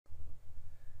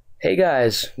Hey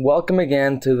guys, welcome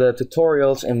again to the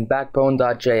tutorials in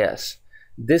Backbone.js.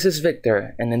 This is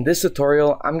Victor, and in this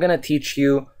tutorial I'm going to teach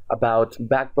you about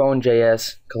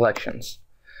Backbone.js collections.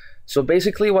 So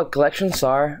basically what collections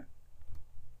are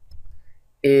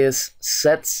is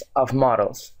sets of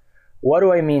models. What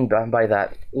do I mean by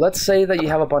that? Let's say that you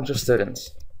have a bunch of students.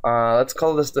 Let's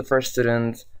call this the first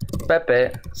student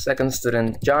Pepe, second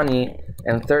student Johnny,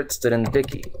 and third student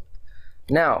Vicky.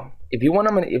 Now, if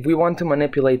we want to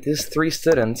manipulate these three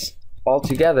students all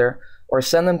together or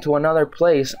send them to another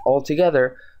place all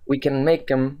together, we can make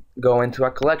them go into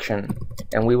a collection,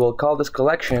 and we will call this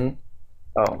collection.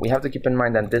 Oh, we have to keep in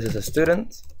mind that this is a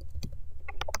student.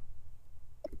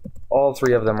 All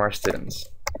three of them are students.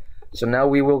 So now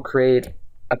we will create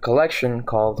a collection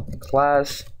called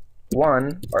class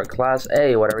 1 or class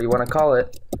A, whatever you want to call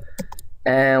it,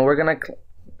 and we're gonna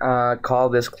call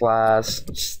this class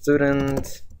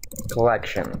student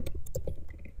collection.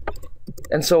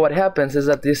 And so what happens is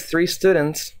that these three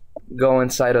students go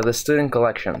inside of the student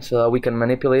collection so that we can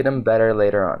manipulate them better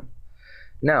later on.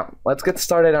 Now let's get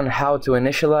started on how to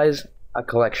initialize a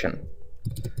collection.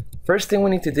 First thing we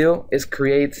need to do is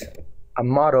create a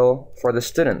model for the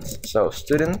students. So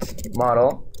student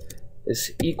model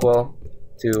is equal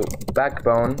to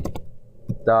backbone's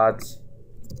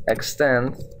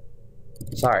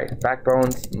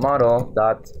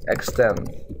model.extend.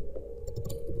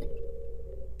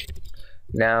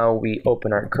 Now we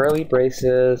open our curly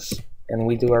braces and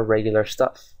we do our regular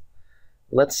stuff.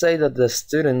 Let's say that the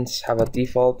students have a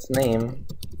default name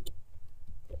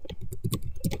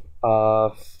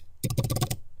of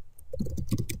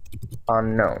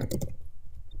unknown,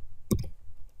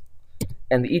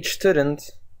 and each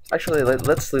student, actually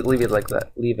let's leave it like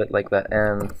that,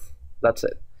 and that's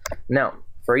it. Now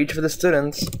for each of the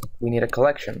students we need a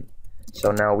collection,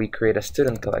 so now we create a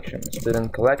student collection.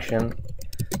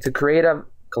 To create a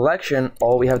collection,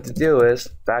 all we have to do is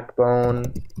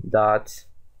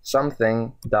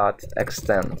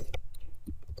backbone.something.extend.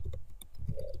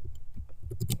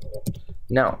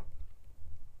 Now,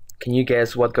 can you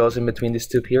guess what goes in between these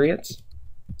two periods?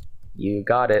 You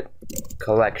got it,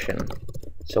 collection.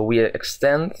 So we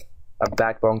extend a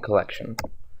backbone collection.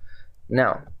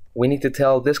 Now, we need to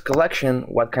tell this collection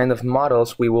what kind of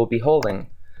models we will be holding.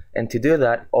 And to do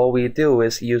that, all we do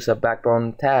is use a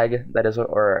backbone tag, that is,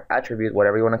 or attribute,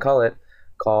 whatever you want to call it,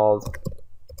 called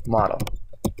model.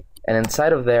 And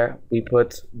inside of there, we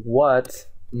put what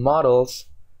models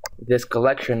this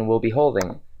collection will be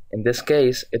holding. In this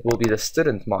case, it will be the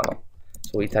student model.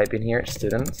 So we type in here,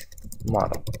 student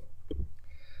model.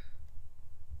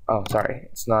 Oh, sorry,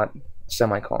 it's not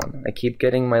semicolon. I keep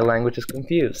getting my languages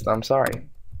confused, I'm sorry.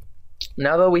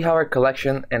 Now that we have our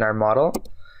collection and our model,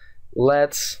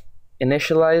 let's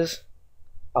initialize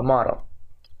a model.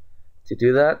 To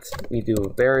do that, we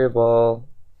do variable.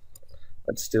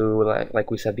 Let's do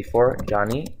like we said before,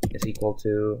 Johnny is equal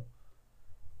to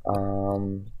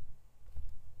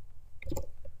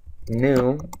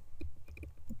new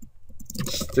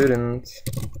student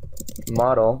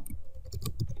model,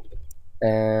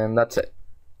 and that's it.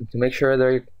 To make sure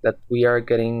that we are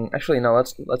getting, actually no,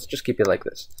 let's just keep it like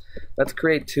this. Let's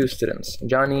create two students,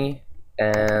 Johnny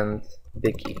and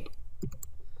Vicky.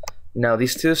 Now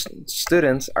these two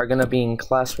students are gonna be in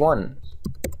class 1,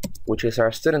 which is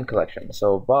our student collection.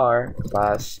 So var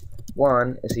class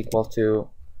 1 is equal to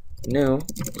new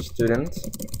student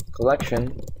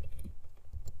collection,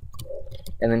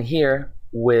 and then here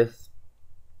with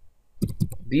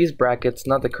these brackets,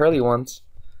 not the curly ones,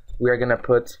 we are gonna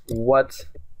put what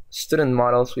student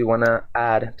models we want to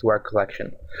add to our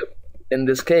collection. In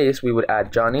this case, we would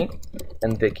add Johnny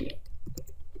and Vicky.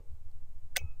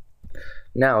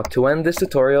 Now, to end this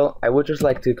tutorial, I would just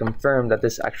like to confirm that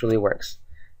this actually works.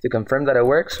 To confirm that it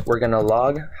works, we're going to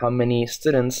log how many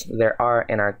students there are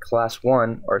in our class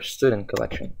 1 or student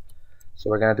collection. So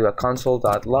we're going to do a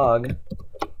console.log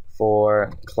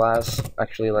for class,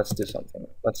 actually let's do something.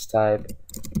 Let's type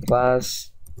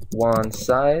class 1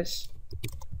 size,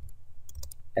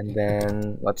 and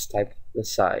then let's type the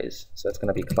size. So it's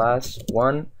going to be class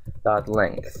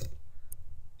 1.length.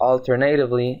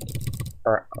 Alternatively,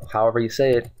 or however you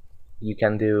say it, you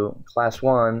can do class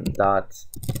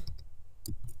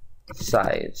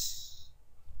 1.size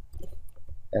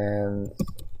and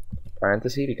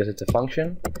parenthesis because it's a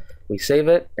function. We save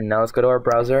it, and now let's go to our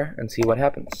browser and see what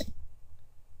happens.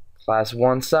 Class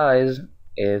 1 size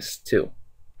is 2.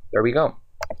 There we go.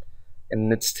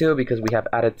 And it's 2 because we have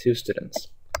added 2 students.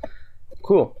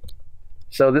 Cool.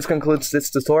 So this concludes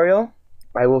this tutorial.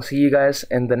 I will see you guys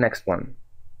in the next one.